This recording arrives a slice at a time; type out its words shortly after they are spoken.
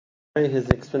His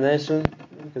explanation,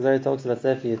 Kuzari talks about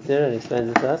Sefer Yetzirah and explains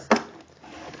it to us.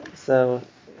 So,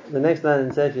 the next line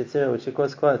in Sefer Yetzirah, which of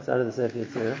course quotes out of the Sefer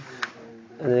Yetzirah,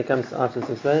 and then he comes after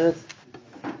to explain it,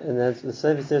 and then the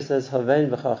Sefer Yetzirah says, Havein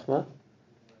v'chachma.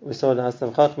 We saw last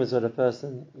time, Chachma is what a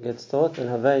person gets taught, and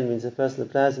Havein means a person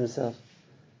applies himself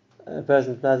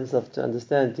to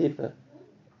understand deeper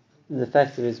the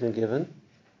facts that he's been given.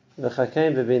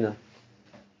 V'chakein v'bina.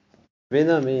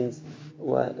 Bina means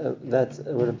that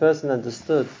when a person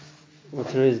understood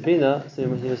through his bina, so he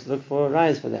must look for a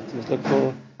rise for that. He must look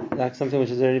for like something which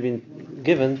has already been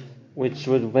given, which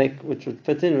would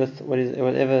fit in with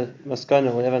whatever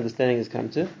maskana, whatever understanding has come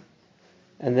to.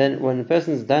 And then when a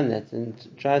person has done that and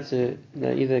tried to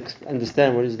either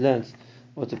understand what he's learned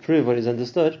or to prove what he's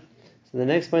understood, so the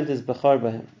next point is bachar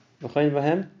bahem. Bachar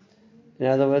bahem, in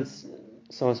other words,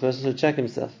 someone's supposed to check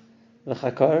himself.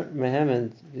 V'chakar mehem,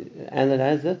 and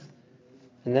analyze it,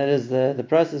 and that is the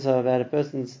process of how a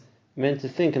person's meant to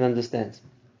think and understand.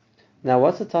 Now,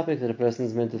 what's the topic that a person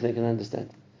is meant to think and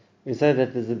understand? We say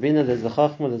that there's the bina, there's the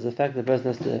chachma, there's the fact that the person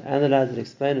has to analyze it,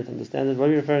 explain it, understand it. What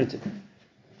are we referring to?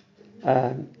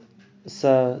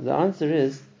 So the answer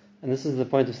is, and this is the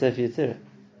point of Sefer Yetzirah.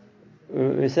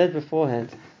 We said beforehand,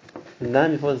 the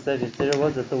line before the Sefer Yetzirah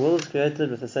was that the world is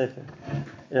created with a sefer.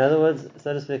 In other words,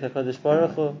 so to speak, HaKadosh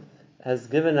Baruch Hu has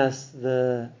given us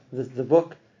the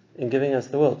book in giving us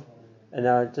the world. And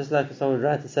now, just like if someone would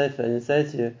write a sefer and say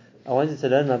to you, I want you to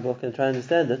learn my book and try and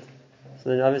understand it, so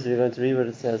then obviously we're going to read what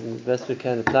it says and the best we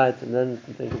can apply it and learn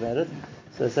and think about it.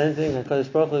 So the same thing,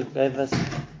 HaKadosh Baruch Hu gave us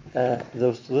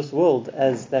this world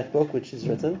as that book which is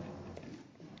written.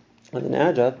 And then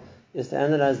our job is to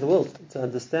analyze the world, to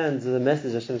understand the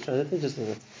message Hashem is trying to teach us with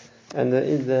it. And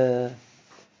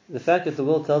the fact that the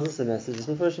world tells us a message is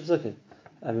Nefesh Psukim.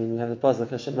 I mean, we have the pasuk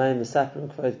Shemayim Misaprim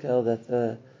and Kvod Kel,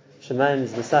 that Shemayim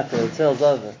is Misaprim, it tells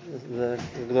over the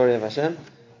glory of Hashem.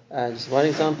 Just one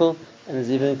example, and there's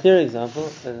even a clear example,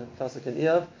 pasuk in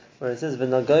Eov, where it says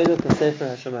V'nagoynu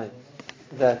k'sefer Hashemayim,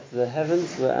 that the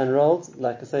heavens were unrolled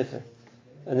like a sefer,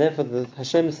 and therefore the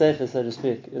Hashem sefer, so to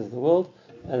speak, is the world,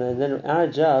 and then our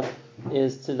job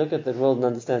is to look at the world and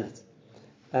understand it.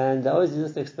 And I always use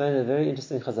this to explain a very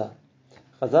interesting chazal.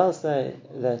 Chazal say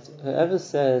that whoever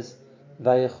says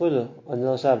Vayechulu on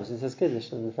Nil Shabbos, he says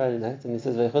Kiddush on the Friday night, and he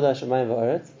says Vayechulu Hashemayim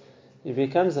v'Aretz, he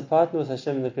becomes a partner with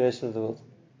Hashem in the creation of the world.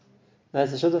 Now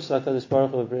it's a shudach shel HaKadosh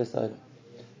Baruch Hu b'Bris Olam.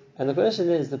 And the question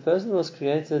is, the person was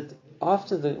created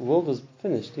after the world was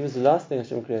finished. He was the last thing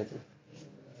Hashem created.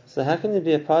 So how can you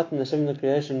be a partner in Hashem in the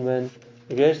creation when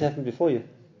the creation happened before you?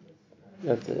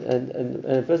 And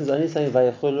a person's only saying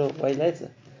Vayechulu way later.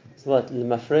 So what?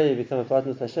 L'mafrei, you become a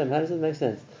partner with Hashem. How does it make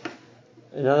sense?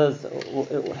 In other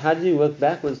words, how do you work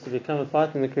backwards to become a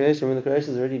partner in the creation when the creation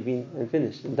has already been and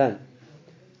finished and done?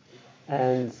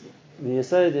 And the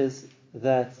yesod is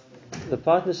that the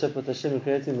partnership with Hashem in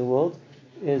creating the world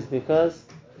is because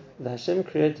the Hashem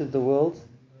created the world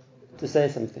to say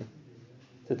something,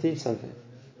 to teach something,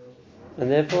 and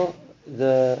therefore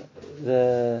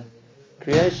the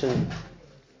creation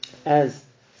as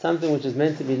something which is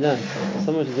meant to be learned,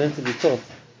 something which is meant to be taught,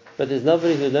 but there's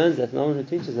nobody who learns it, no one who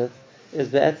teaches it, is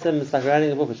be'etzem, it's like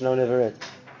writing a book which no one ever read.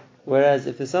 Whereas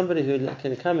if there's somebody who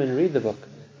can come and read the book,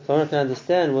 someone can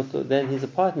understand then he's a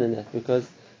partner in that, because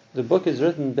the book is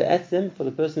written be'etzem for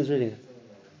the person who's reading it.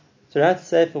 To write a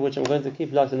sefer which I'm going to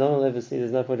keep locked and no one will ever see,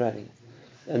 there's no point writing it.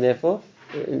 And therefore,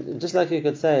 just like you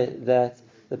could say that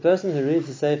the person who reads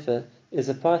the sefer is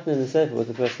a partner in the sefer with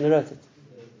the person who wrote it,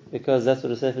 because that's what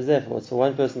the sefer is there for. It's for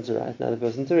one person to write, another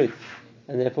person to read.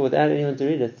 And therefore, without anyone to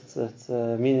read it, it's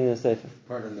a meaningless sefer.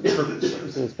 Part of the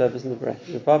purpose. Its purpose in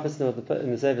the purpose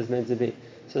in the sefer is meant to be.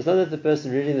 So it's not that the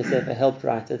person reading the sefer helped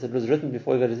write it; it was written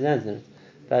before he got his hands in it.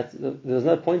 But there was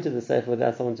no point to the sefer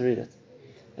without someone to read it.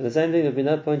 And the same thing, there would be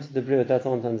no point to the bria without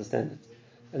someone to understand it.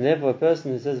 And therefore, a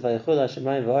person who says Vayechul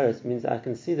Hashemayim v'Aretz means I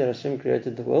can see that Hashem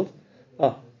created the world.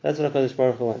 Oh, that's what HaKadosh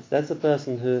Baruch Hu wants. That's a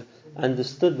person who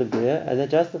understood the bria and that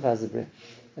justifies the bria.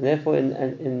 And therefore,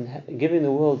 in giving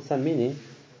the world some meaning,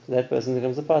 that person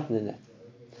becomes a partner in that.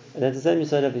 And that's the same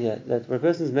yesod over here, that what a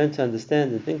person is meant to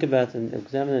understand and think about and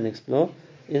examine and explore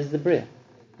is the bria.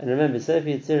 And remember, Sefer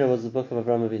Yetzirah was the book of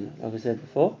Avraham Avinu, like we said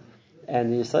before,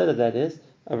 and the yesod of that is,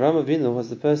 Avraham Avinu was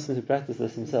the person who practiced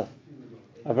this himself.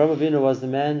 Avraham Avinu was the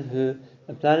man who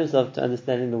applied himself to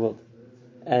understanding the world.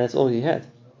 And that's all he had.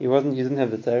 He didn't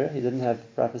have the Torah, he didn't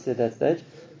have prophecy at that stage.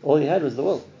 All he had was the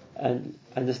world. And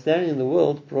understanding the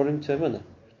world brought him to Emunah.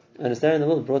 Understanding the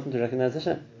world brought him to recognize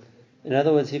Hashem. In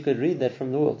other words, he could read that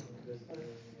from the world.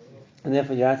 And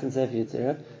therefore, you write in Sefer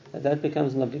Yetzirah that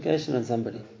becomes an obligation on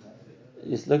somebody.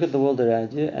 You just look at the world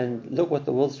around you and look what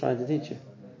the world's trying to teach you.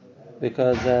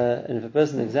 Because and if a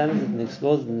person examines it and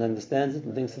explores it and understands it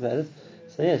and thinks about it,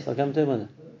 so yes, I'll come to emunah.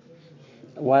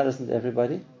 Why doesn't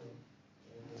everybody?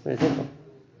 It's very simple.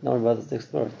 No one bothers to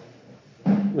explore it.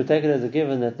 We take it as a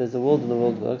given that there's a world and the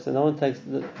world works, and no one tries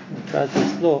to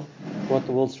explore what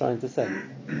the world's trying to say.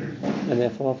 And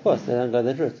therefore, of course, they don't go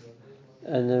that route.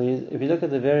 And if you look at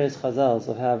the various chazals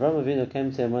of how Avraham Avinu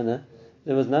came to emunah,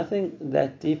 there was nothing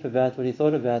that deep about what he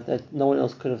thought about that no one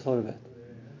else could have thought about.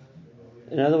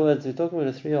 In other words, we're talking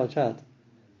about a 3-year-old child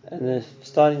and the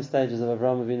starting stages of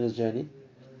Avraham Avinu's journey,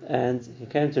 and he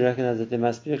came to recognize that there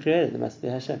must be a creator, there must be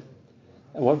Hashem.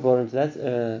 And what brought him to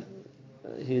that?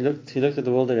 He looked at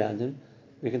the world around him.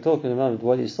 We can talk in a moment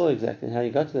what he saw exactly and how he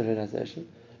got to the realization,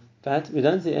 but we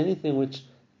don't see anything which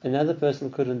another person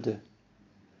couldn't do.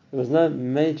 There was no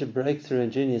major breakthrough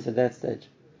in genius at that stage.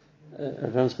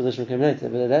 Avram's Chiddushim came later,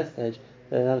 but at that stage,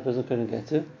 that another person couldn't get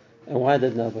to. And why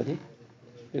did nobody?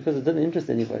 Because it didn't interest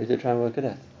anybody to try and work it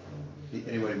out.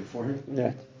 Anybody before him?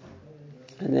 Right.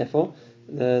 And therefore,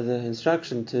 the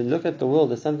instruction to look at the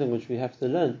world as something which we have to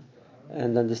learn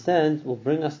and understand will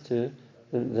bring us to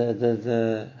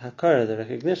the hakara, the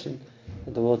recognition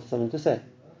that the world has something to say.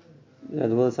 The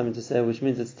world has something to say, which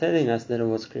means it's telling us that it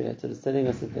was created. It's telling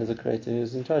us that there's a creator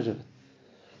who's in charge of it.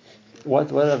 What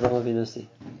did Avraham Avinu see?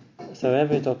 So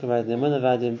whenever we talk about the emunah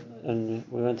vadim, and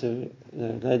we want to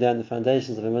lay down the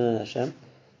foundations of emunah and Hashem,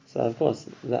 so of course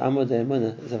the amud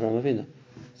emunah is Avraham Avinu.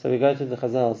 So we go through the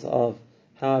chazals of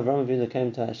how Avraham Avinu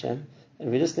came to Hashem,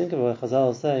 and we just think of what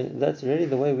chazal is saying. That's really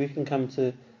the way we can come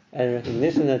to a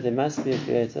recognition that there must be a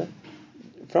creator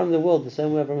from the world, the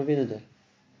same way Avraham Avinu did.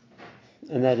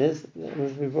 And that is,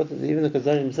 we brought even the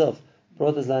Kuzari himself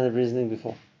brought this line of reasoning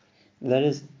before. And that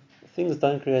is, things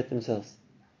don't create themselves.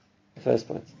 The first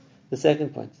point. The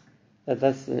second point,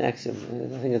 that's an axiom.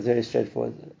 I think it's very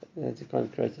straightforward that you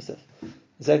can't create yourself.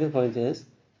 The second point is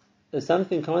that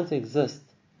something can't exist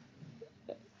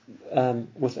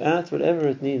without whatever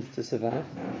it needs to survive,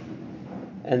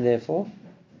 and therefore,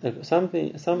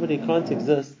 somebody can't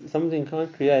exist. Something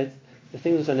can't create the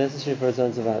things which are necessary for its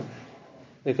own survival.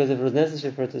 Because if it was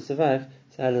necessary for it to survive,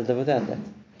 so how does it live without that?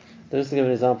 So just to give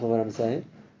an example of what I'm saying,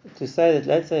 to say that,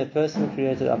 let's say a person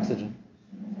created oxygen,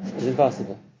 is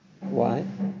impossible. Why?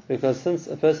 Because since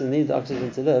a person needs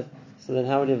oxygen to live, so then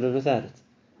how would he have lived without it?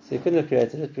 So he couldn't have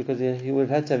created it because he would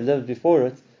have had to have lived before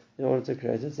it in order to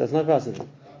create it, so that's not possible.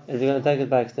 And if you're going to take it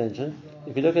by extension,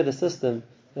 if you look at a system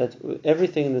that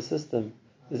everything in the system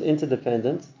is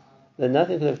interdependent, then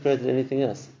nothing could have created anything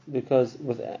else, because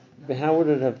how would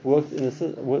it have worked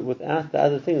without the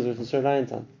other things which it's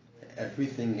reliant on?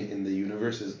 Everything in the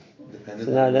universe is dependent.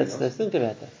 So now let's think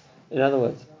about that. In other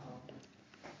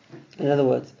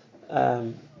words,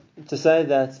 to say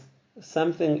that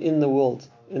something in the world,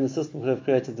 in the system, could have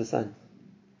created the sun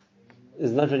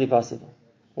is not really possible.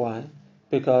 Why?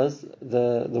 Because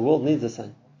the world needs the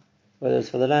sun, whether it's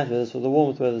for the light, whether it's for the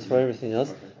warmth, whether it's for everything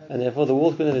else, and therefore the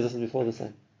world couldn't have existed before the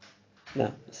sun.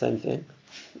 Now, same thing.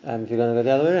 If you're going to go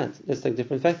the other way around, let's take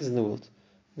different factors in the world.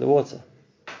 The water.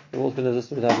 The world couldn't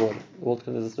exist without water. The world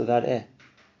couldn't exist without air.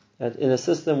 That in a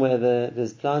system where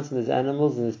there's plants and there's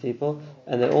animals and there's people,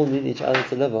 and they all need each other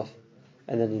to live off.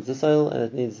 And it needs the soil, and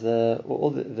it needs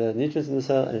all the nutrients in the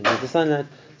soil, and it needs the sunlight.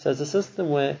 So it's a system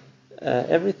where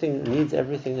everything needs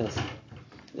everything else.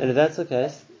 And if that's the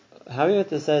case, how are you going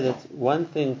to say that one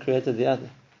thing created the other?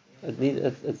 It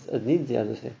needs the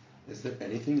other thing. Is there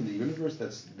anything in the universe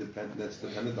that's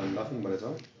dependent on nothing but its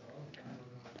own?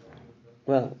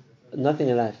 Well,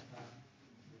 nothing alive.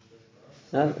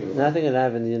 Nothing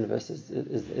alive in the universe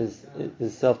is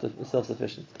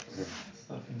self-sufficient.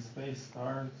 Stuff in space,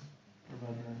 stars.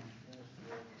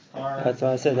 Stars. That's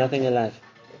why I said nothing alive.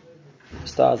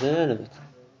 Stars are inanimate.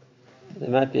 They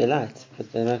might be a light,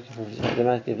 but they might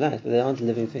give light, but they aren't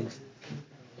living things.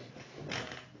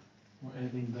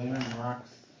 Anything diamond, rocks.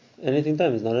 Anything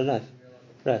done is not alive.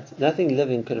 Right. Nothing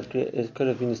living could have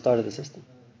been the start of the system.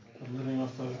 But living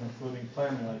also including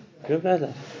plant life. Good plant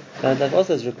life. Plant life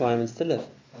also has requirements to live.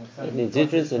 It needs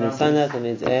nutrients, it needs sunlight, it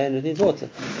needs air, and it needs water.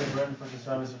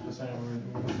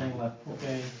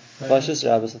 Precious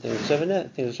rabbis are things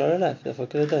which are alive, therefore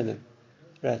kill.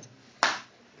 Right.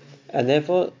 And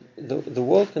therefore, the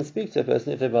world can speak to a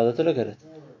person if they bother to look at it.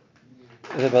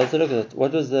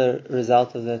 What was the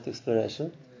result of that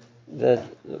exploration? Then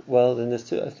there's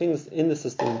two things in the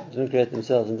system didn't create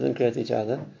themselves and didn't create each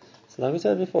other. So like we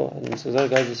said before, and Kuzari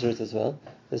goes this route as well,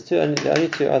 there's the only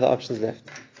two other options left.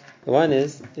 The one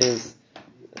is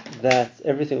that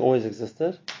everything always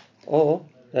existed, or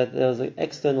that there was an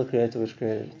external creator which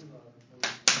created it.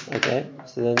 Okay,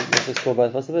 so then let's explore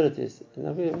both possibilities.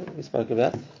 And we spoke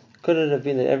about Could it have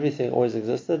been that everything always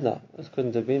existed? No, it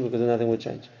couldn't have been, because nothing would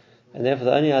change. And therefore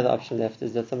the only other option left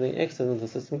is that something external to the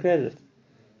system created it,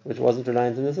 which wasn't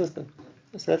reliant on the system.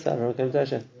 So that's how everyone came to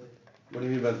Hashem. What do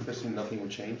you mean by the question nothing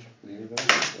would change? What do you mean by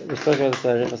that? We spoke about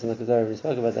the Kuzari, we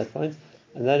spoke about that point,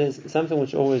 and that is something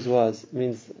which always was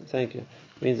means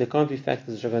there can't be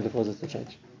factors which are going to cause it to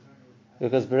change.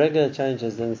 Because Berega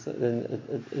changes, then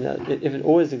if it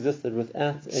always existed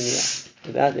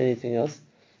without anything else,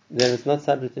 then it's not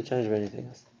subject to change by anything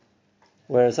else.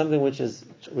 Whereas something which is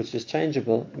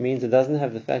changeable means it doesn't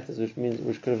have the factors which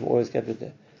could have always kept it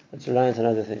there. It's reliant on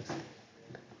other things,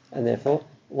 and therefore,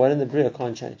 what in the Bria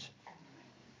can't change.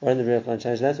 What in the Bria can't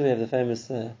change. That's why we have the famous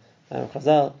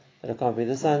Chazal that it can't be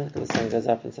the sun, because the sun goes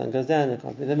up and the sun goes down. It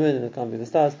can't be the moon and it can't be the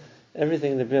stars.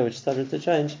 Everything in the Bria which is subject to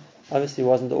change obviously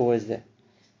wasn't always there.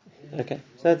 Okay,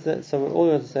 so that's it. So all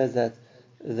we want to say is that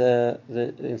the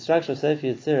instruction of Sefer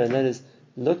Yetzirah, and that is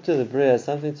look to the Bria as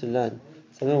something to learn,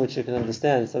 something which you can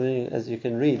understand, something as you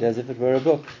can read, as if it were a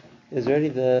book, is really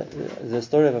the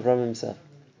story of Avraham himself.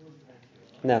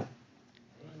 Now,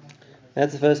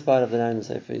 that's the first part of the name of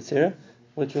Sefer Yetzirah,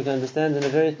 which we can understand in a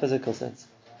very physical sense.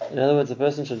 In other words, a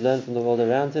person should learn from the world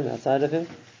around him, outside of him,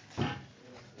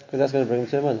 because that's going to bring him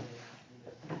to Emunah.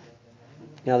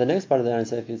 Now, the next part of the name of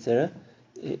Sefer Yetzirah,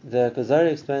 the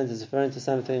Kuzari explains, is referring to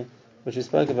something which we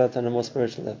spoke about on a more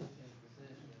spiritual level.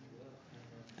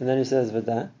 And then he says,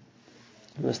 V'da,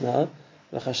 you must know,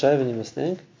 V'chashav, and you must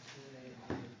think,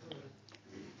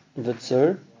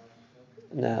 V'tzur.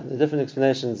 Now, the different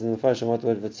explanations in the Mefashim what the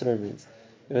word V'tzur means.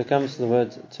 If it comes to the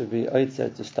word to be oitzer,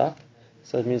 to stop,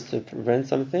 so it means to prevent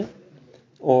something,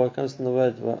 or it comes from the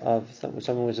word of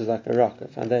something which is like a rock, a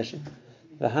foundation.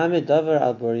 V'hamid davar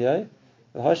al buriyai,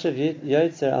 v'hashav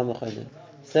yoitzer al mechonim.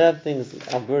 Set up things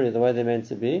al buri, the way they're meant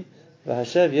to be,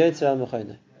 v'hashav yoitzer al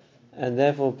mechonim. And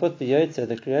therefore put the yoitzer,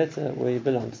 the creator, where he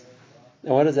belongs.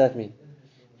 Now what does that mean?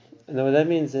 And what that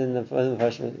means in the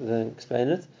Mefashim, they explain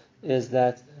it, is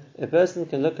that a person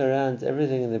can look around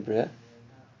everything in the Bria,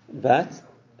 but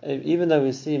even though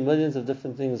we see millions of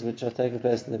different things which are taking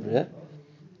place in the Bria,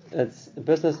 a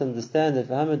person has to understand that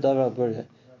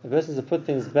a person has to put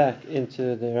things back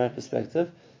into their right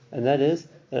perspective, and that is,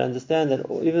 that understand that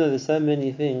even though there's so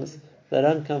many things, they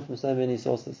don't come from so many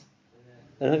sources.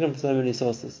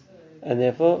 And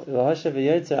therefore, put the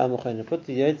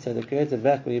Yotzer, the creator,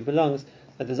 back where he belongs,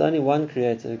 that there's only one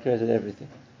creator who created everything.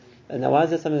 And now why is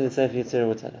that something that Sefer Yetzirah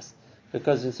will tell us?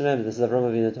 Because just remember, this is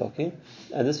Avraham Avinu talking,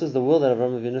 and this was the world that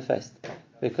Avraham Avinu faced.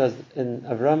 Because in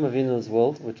Avraham Avinu's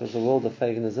world, which was the world of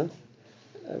paganism,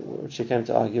 which he came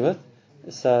to argue with,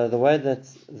 so the way that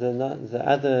the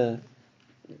other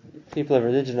people of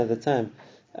religion at the time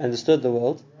understood the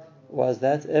world was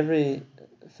that every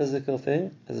physical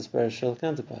thing has a spiritual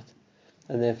counterpart,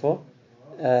 and therefore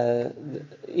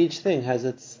each thing has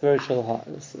its spiritual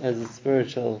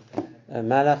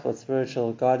malach, or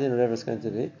spiritual guardian, whatever it's going to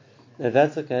be. If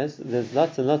that's the case, there's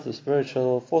lots and lots of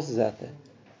spiritual forces out there.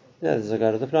 Yeah, there's the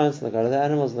God of the plants, and the God of the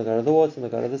animals, and the God of the water, and the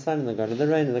God of the sun, and the God of the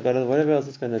rain, and the God of whatever else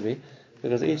it's going to be,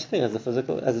 because each thing has a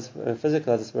physical, has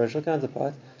a spiritual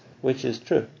counterpart, which is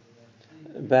true.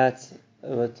 But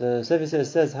what Sefer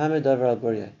says, Hamid Davar al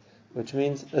Buriyah, which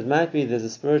means it might be there's a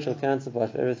spiritual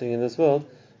counterpart for everything in this world,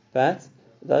 but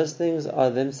those things are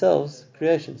themselves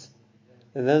creations.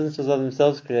 And those things are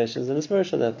themselves creations on a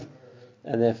spiritual level.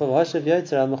 And therefore, you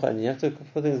have to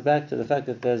put things back to the fact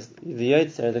that there's the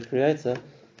Yotzer, the creator,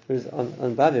 who's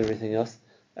above everything else.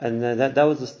 And that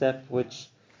was a step which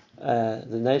the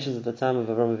nations at the time of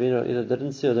Avraham Avinu either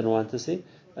didn't see or didn't want to see.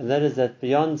 And that is that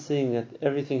beyond seeing that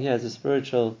everything here has a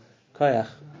spiritual koyach,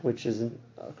 which is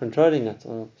controlling it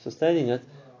or sustaining it,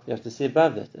 you have to see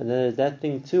above it. And then that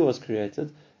thing too was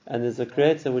created, and there's a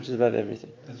creator which is above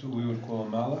everything. That's what we would call a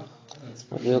malach?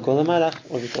 What we would call a malach,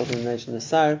 or we call the nation a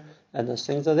sar, and those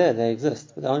things are there, they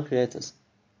exist, but they aren't creators.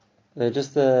 They're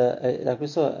just, like we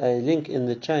saw, a link in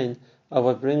the chain of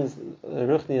what brings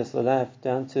ruchnius, or life,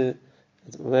 down to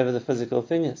wherever the physical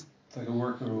thing is. It's like a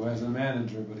worker who has a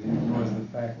manager, but he ignores the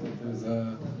fact that there's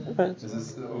a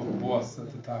boss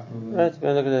at the top of the... Right, if you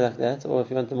want to look at it like that, or if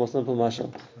you want a more simple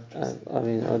marshal, or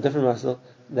a different marshal,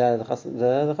 the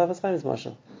Chafetz Chaim is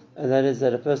marshal. And that is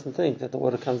that a person thinks that the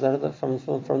water comes out of from the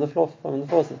floor, from the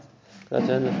faucet.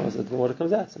 The water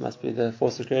comes out, so it must be the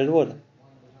force that created water.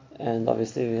 And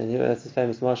obviously, that's the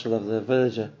famous marshal of the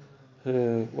villager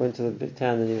who went to the big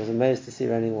town and he was amazed to see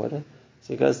running water.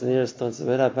 So he goes to the nearest store and says,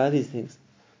 "Where do I buy these things?"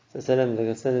 So they send him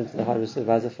to the hardware store,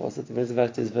 buys a faucet, he brings it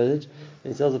back to his village,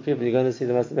 and he tells the people, "You're going to see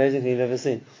the most amazing thing you've ever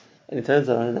seen." And he turns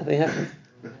around and nothing happens.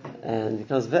 And he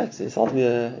comes back, so he sold me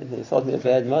a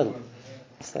bad model.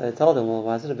 So I told him, "Well,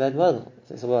 why is it a bad model?"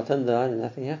 They said, well, I turned it on and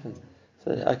nothing happened.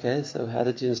 So, okay, so how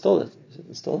did you install it? You said,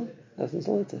 install it? How to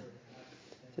install it?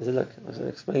 He said, look, I'm going to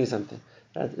explain you something.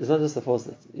 Right? It's not just the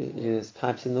faucet. There's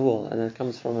pipes in the wall, and it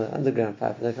comes from an underground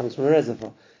pipe, and it comes from a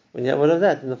reservoir. When you have all of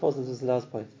that, then the faucet is the last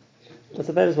point. What's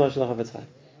the famous marshal of its time?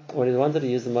 What he wanted to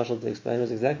use the marshal to explain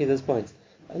was exactly this point.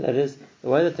 And that is, the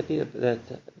way that the people that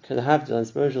can have in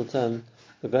spiritual term,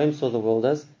 the Goyim saw the world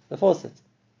as the faucet.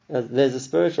 There's a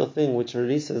spiritual thing which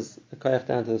releases the koyach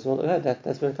down to this world.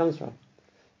 That's where it comes from.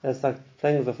 That's like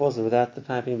playing with the faucet without the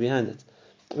piping behind it.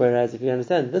 Whereas if you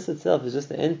understand, this itself is just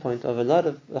the end point of a lot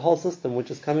of the whole system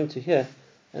which is coming to here,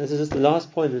 and this is just the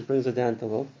last point which brings it down to the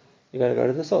world. You got to go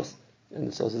to the source, and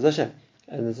the source is Hashem.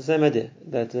 And it's the same idea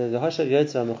that the Hashem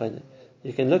Yotzei HaMechayne.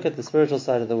 You can look at the spiritual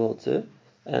side of the world too,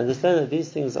 and understand that these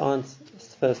things aren't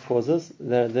first causes;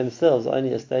 they're themselves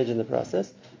only a stage in the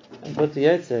process. And put the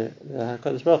Yetzer, the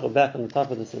Hakadosh Baruch Hu, back on the top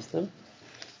of the system.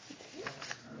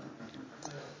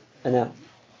 And now,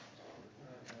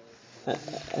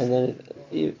 and then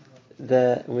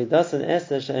the Midas and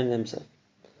Esther Shein himself.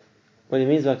 What he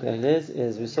means by this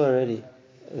is we saw already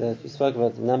that we spoke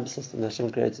about the number system that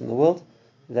Hashem created in the world,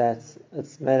 that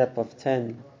it's made up of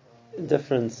 10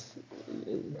 different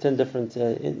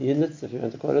units, if you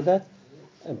want to call it that.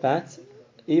 But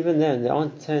even then, there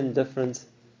aren't 10 different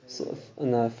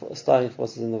starting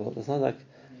forces in the world. It's not like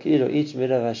each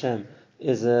midah of Hashem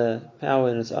is a power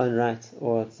in its own right,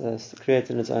 or it's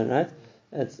created in its own right.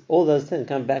 It's all those 10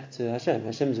 come back to Hashem.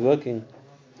 Hashem is working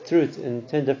through it in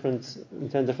 10 different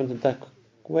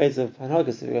ways of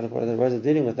hanhagas, if you're going to call it, the ways of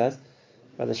dealing with us.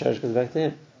 But the shorish goes back to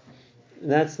Him.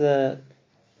 And that's the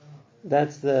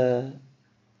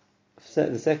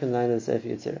second line of the Sefer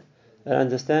Yetzirah. That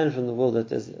understand from the world that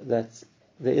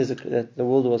the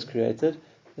world was created,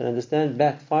 and understand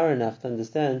back far enough to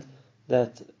understand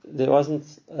that there wasn't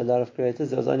a lot of creators,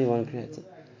 there was only one creator.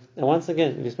 And once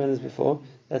again, we've explained this before,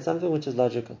 that's something which is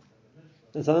logical.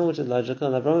 It's something which is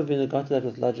logical, and Avraham Avinu got to that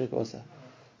with logic also.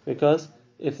 Because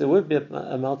if there would be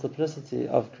a multiplicity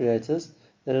of creators,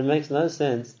 then it makes no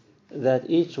sense that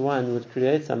each one would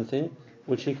create something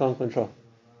which he can't control.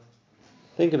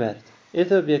 Think about it. If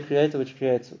there would be a creator which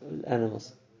creates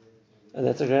animals, and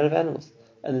that's a creator of animals,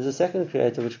 and there's a second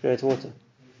creator which creates water,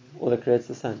 or that creates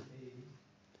the sun.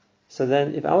 So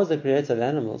then, if I was the creator of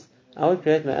animals, I would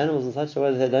create my animals in such a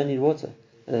way that they don't need water,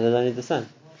 and that they don't need the sun.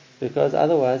 Because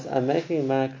otherwise, I'm making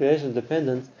my creation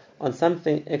dependent on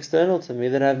something external to me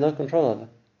that I have no control over.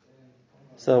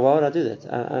 So why would I do that?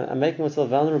 I'm making myself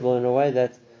vulnerable in a way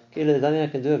that there's nothing I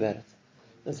can do about it.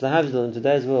 It's lahavdil in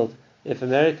today's world. If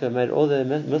America made all their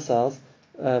missiles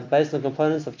based on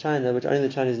components of China, which only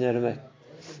the Chinese know how to make,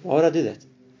 why would I do that?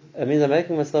 It means I'm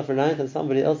making myself reliant on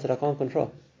somebody else that I can't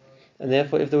control. And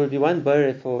therefore, if there would be one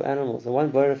boreh for animals, and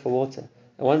one boreh for water,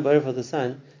 and one boreh for the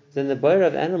sun, then the boreh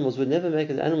of animals would never make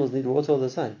the animals need water or the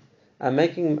sun. I'm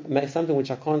making something which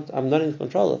I'm not in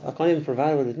control of. I can't even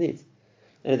provide what it needs.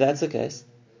 And if that's the case,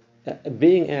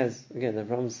 being as, again,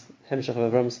 Avram's Hemshech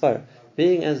of Avram's Sfar,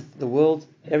 being as the world,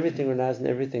 everything relies on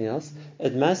everything else,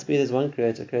 it must be there's one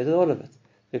creator created all of it.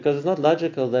 Because it's not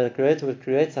logical that a creator would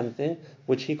create something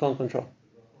which he can't control.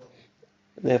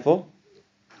 Therefore,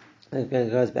 it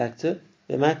goes back to,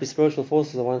 there might be spiritual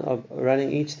forces of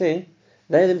running each thing,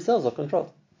 they themselves are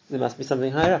controlled. There must be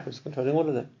something higher up which is controlling all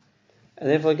of them. And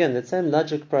therefore, again, that same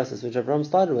logic process which Avram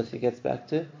started with, he gets back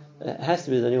to, it has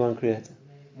to be the only one creator.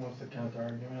 What's the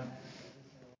counter-argument?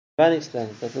 Ran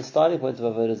explains that the starting point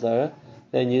of Avodah Zarah,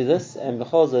 they knew this, and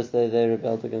because of this, they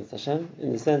rebelled against Hashem,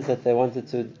 in the sense that they wanted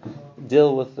to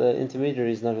deal with the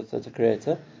intermediaries, not with the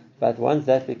Creator. But once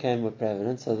that became more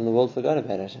prevalent, so then the world forgot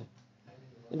about Hashem.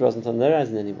 It wasn't on their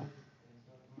horizon anymore.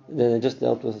 Then they just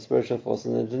dealt with the spiritual force,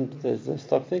 and they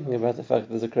stopped thinking about the fact that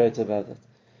there's a Creator about it.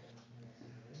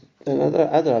 And the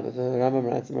Rambam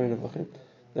writes in Moreh Nevuchim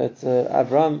that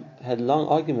Abraham had long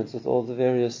arguments with all the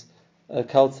various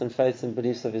cults and faiths and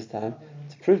beliefs of his time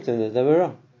to prove to them that they were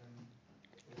wrong.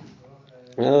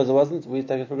 In other words, it wasn't we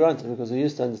take it for granted because we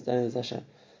used to understand it as Hashem.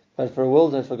 But for a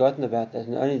world that had forgotten about that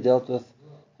and only dealt with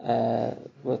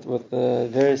the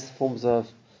various forms of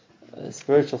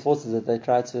spiritual forces that they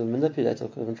tried to manipulate or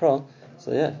control,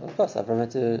 so yeah, of course, Abraham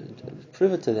had to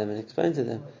prove it to them and explain to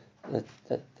them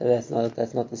that's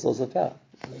not the source of power.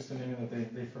 Just thinking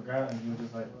that they forgot and you were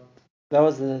just like... That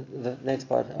was the next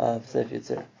part of Sefer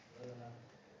Yetzirah.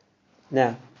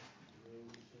 Now,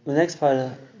 the next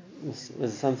part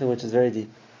was something which is very deep.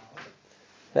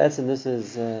 Perhaps, and this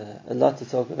is a lot to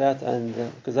talk about, and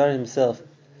Kuzari himself,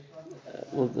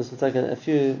 this will take a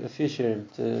few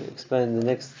shirim to explain the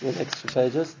next few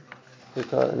pages,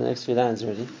 because the next few lines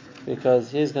really,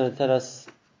 because he's going to tell us,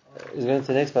 he's going to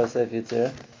the next part of Sefer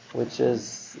Yetzirah, which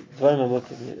is Dvarim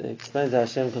HaMukim. It explains how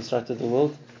Hashem constructed the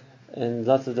world in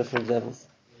lots of different levels.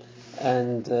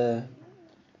 And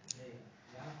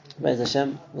Be'ez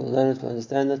Hashem, we'll learn it, we'll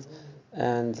understand it,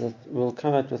 and we'll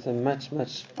come up with a much,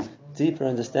 much deeper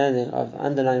understanding of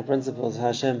underlying principles, how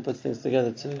Hashem puts things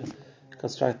together to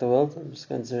construct the world. I'm just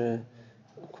going to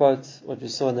quote what we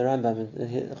saw in the Rambam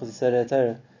in Kuzari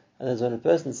Torah. And as when a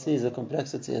person sees the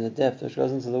complexity and the depth which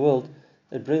goes into the world,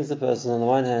 it brings the person on the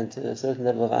one hand to a certain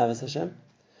level of Avos Hashem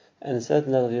and a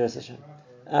certain level of Yiras Hashem.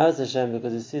 Avos Hashem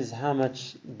because he sees how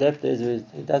much depth there is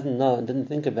he doesn't know and didn't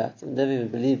think about and never even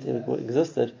believed it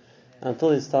existed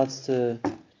until he starts to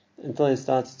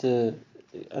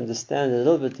understand a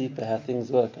little bit deeper how things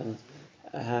work and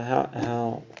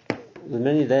how the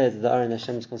many layers that are in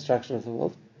Hashem's construction of the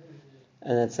world.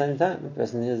 And at the same time, the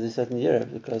person hears a certain year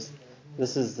because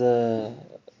this is the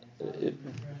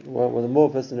more a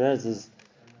person realizes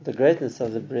the greatness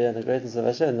of the Bria and the greatness of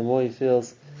Hashem, the more he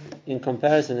feels in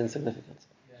comparison insignificant.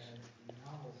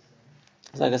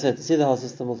 So like I said, to see the whole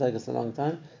system will take us a long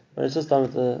time, but it's just done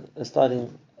with a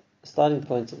starting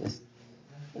point to this.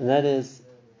 And that is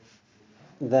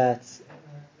that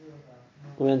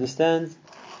we understand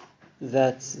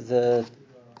that the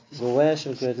way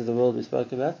Hashem created the world we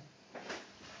spoke about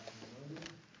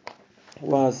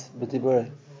was b'dibur,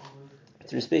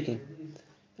 through speaking.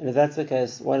 And if that's the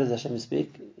case, why does Hashem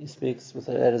speak? He speaks with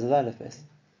the letters of the Aleph space.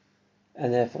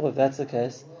 And therefore, if that's the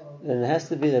case, then it has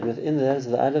to be that within the letters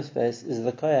of the Aleph space is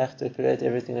the koyach to create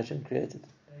everything Hashem created.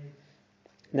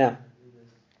 Now,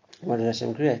 what did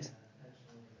Hashem create?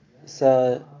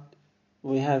 So,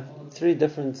 we have three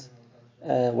different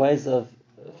ways of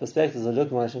perspectives of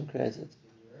looking at what Hashem created.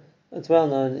 It's well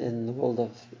known in the world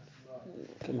of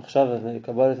Machshava, maybe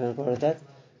Kabbalah, if you want to call it that,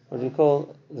 what we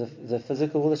call the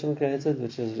physical world Hashem created,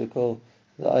 which is what we call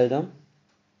the Olam,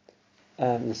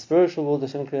 the spiritual world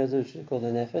Hashem created, which we call the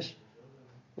nefesh,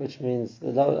 which means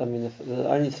the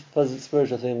only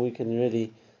spiritual thing we can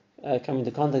really come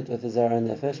into contact with is our own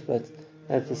nefesh, but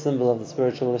that's the symbol of the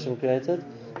spiritual world Hashem created,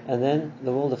 and then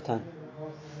the world of time.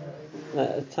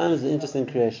 Now, time is an interesting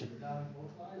creation.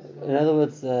 In other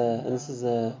words, and this is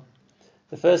the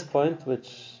first point,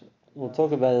 which we'll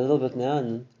talk about a little bit now,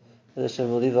 and Hashem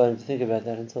will leave them to think about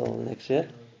that until next year.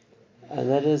 And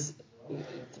that is,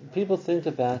 people think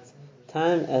about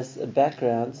time as a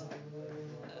background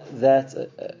that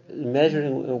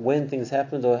measuring when things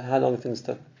happened or how long things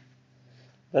took.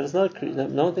 But it's not.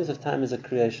 No one thinks of time as a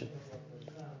creation.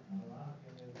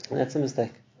 And that's a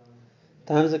mistake.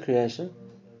 Time is a creation,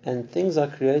 and things are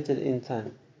created in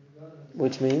time,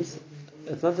 which means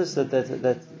it's not just that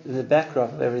in the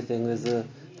backdrop of everything there's a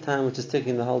time which is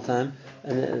ticking the whole time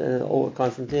and all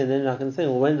constantly, and then I can think,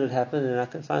 well, when did it happen? And I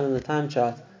can find on the time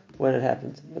chart when it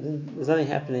happened. But then there's nothing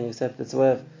happening except it's a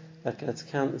way of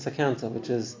it's a counter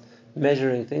which is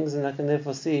measuring things, and I can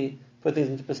therefore put things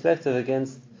into perspective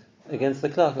against the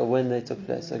clock of when they took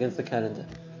place, against the calendar.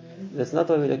 That's not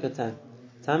the way we look at time.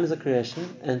 Time is a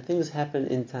creation, and things happen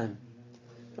in time.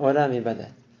 What do I mean by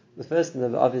that? The first and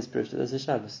the obvious proof to this is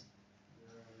Shabbos.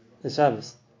 It's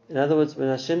Shabbos. In other words, when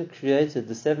Hashem created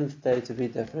the seventh day to be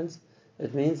different,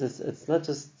 it means it's not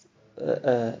just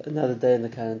another day in the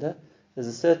calendar. There's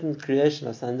a certain creation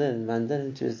of Sunday and Monday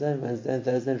and Tuesday and Wednesday and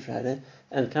Thursday and Friday,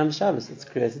 and come Shabbos, it's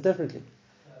created differently.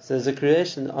 So there's a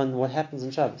creation on what happens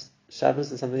on Shabbos.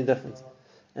 Shabbos is something different.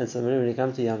 And so when you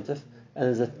come to Yom Tov,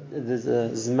 and there's a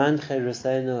Zman Chei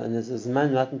Roseinu, and there's a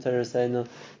Zman Matan Torah Roseinu,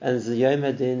 and there's a Yom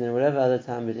Hadin, and whatever other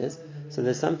time it is. So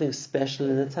there's something special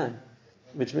in the time.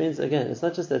 Which means, again, it's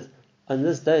not just that on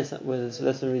this day, so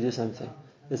that's when we do something.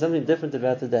 There's something different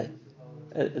about the day.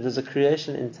 It is a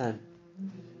creation in time.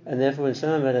 And therefore, when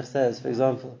Shlomo Melech says, for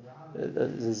example,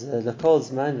 L'kol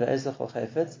Zman ve'ezach o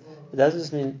chayfetz, it doesn't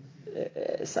just mean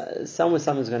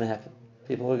something's going to happen.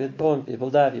 People will get born, people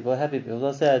die, people are happy, people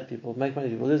are sad, people make money,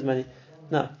 people lose money.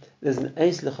 No, there's an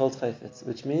eis l'chol chayfetz,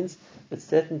 which means it's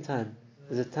set in time.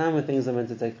 There's a time when things are meant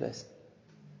to take place.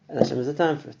 And Hashem has a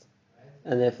time for it.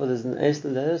 And therefore there's an eis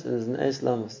l'leres and there's an eis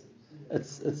l'amos.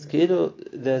 It's kilo,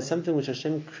 there's something which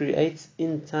Hashem creates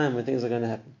in time when things are going to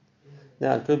happen.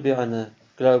 Now it could be on a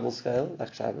global scale,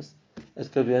 like Shabbos.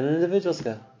 It could be on an individual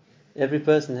scale. Every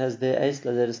person has their eis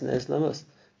l'leres and eis l'amos.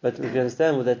 But if you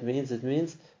understand what that means, it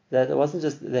means that it wasn't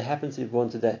just they happened to be born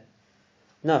today.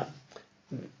 No.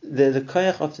 The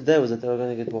koyach of today was that they were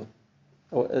going to get born.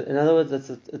 In other words,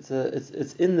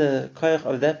 it's in the koyach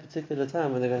of that particular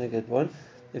time when they're going to get born.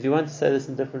 If you want to say this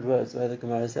in different words, the way the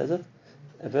Gemara says it,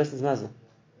 a person's mazel.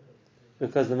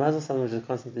 Because the mazel is something which is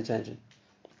constantly changing.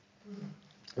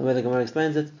 The way the Gemara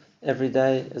explains it, every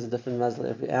day is a different mazel,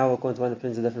 every hour according to one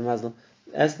opinion is a different mazel.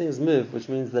 as things move, which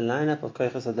means the lineup of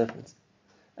koichos are different.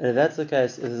 And if that's the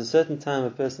case, if there's a certain time a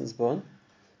person is born,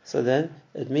 so then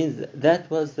it means that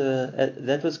was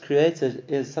created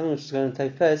is something which is going to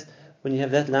take place when you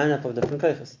have that lineup of different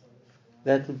koichos.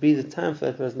 That would be the time for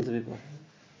that person to be born.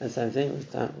 And same thing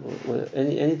with time,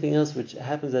 anything else which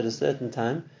happens at a certain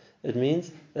time, it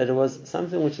means that it was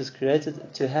something which is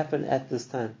created to happen at this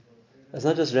time. It's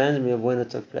not just randomly of when it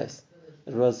took place.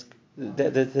 It was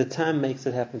the time makes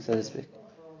it happen, so to speak.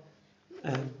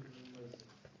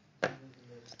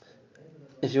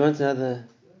 If you want another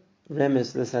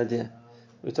remes to this idea,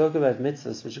 we talk about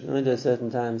mitzvahs which are going to do at certain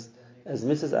times as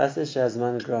mitzvahs aseh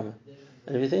she'azman grama.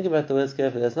 And if you think about the words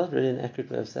carefully, that's not really an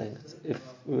accurate way of saying it. If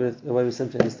the way we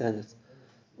simply understand it,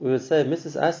 we would say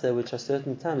mitzvahs aseh which are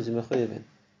certain times you mechuyev in.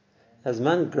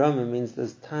 Azman grama means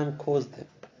there's time caused them.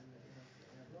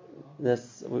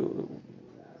 That's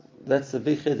a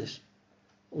big chiddush.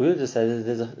 We would just say that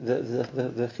there's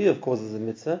the chiyuv causes a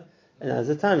mitzvah, and there's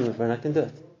a time limit when I can do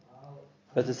it.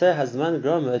 But to say hazman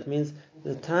grama, it means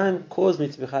the time caused me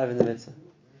to be chayav in the mitzvah,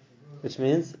 which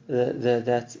means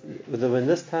that when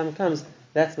this time comes,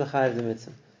 that's mechayev the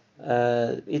mitzvah.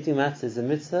 Eating matzah is a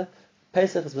mitzvah.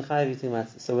 Pesach is mechayev eating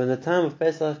matzah. So when the time of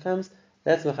Pesach comes,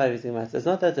 that's mechayev eating matzah. It's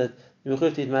not that you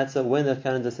mechayev to eat matzah when the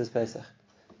calendar says Pesach.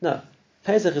 No,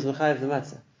 Pesach is mechayev the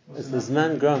matzah. It's the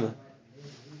zman grama.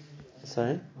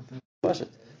 Sorry, wash it.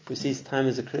 We see time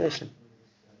as a creation.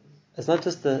 It's not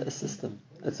just a system;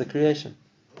 it's a creation.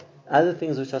 Other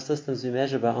things which are systems we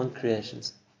measure by aren't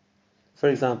creations. For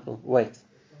example, weight,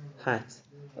 height.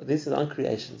 These aren't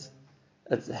creations.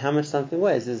 It's how much something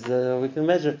weighs. We can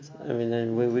measure it. I mean,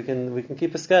 and we can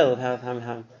keep a scale of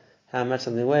how much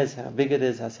something weighs, how big it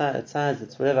is, its size,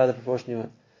 it's whatever other proportion you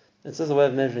want. It's just a way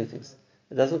of measuring things.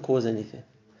 It doesn't cause anything.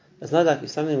 It's not like if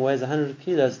something weighs 100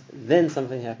 kilos, then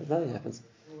something happens. Nothing happens.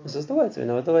 It's just the weight. We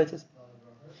know what the weight is.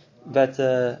 But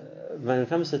when it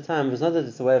comes to time, it's not that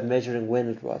it's a way of measuring when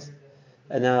it was.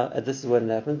 And now this is when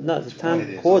it happened. No, the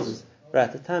time causes.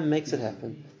 Right, the time makes it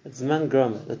happen. It's man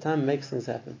grama. The time makes things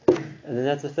happen. And then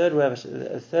that's the third way, a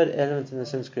third element in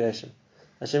Hashem's creation.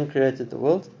 Hashem created the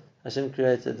world. Hashem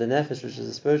created the nefesh, which is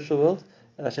the spiritual world.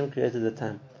 And Hashem created the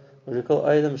time. What we call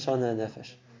Olam, shono, and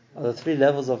nefesh are the three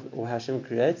levels of what Hashem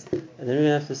creates. And then we're going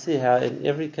to have to see how in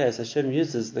every case Hashem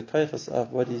uses the koichos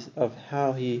of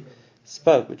how He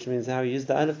spoke, which means how He used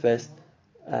the aleph base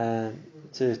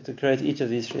to create each of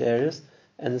these three areas.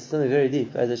 And this is something very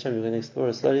deep. As Hashem, we're going to explore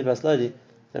it slowly by slowly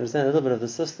to understand a little bit of the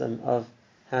system of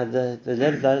how the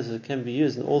letters can be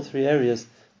used in all three areas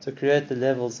to create the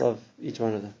levels of each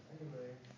one of them.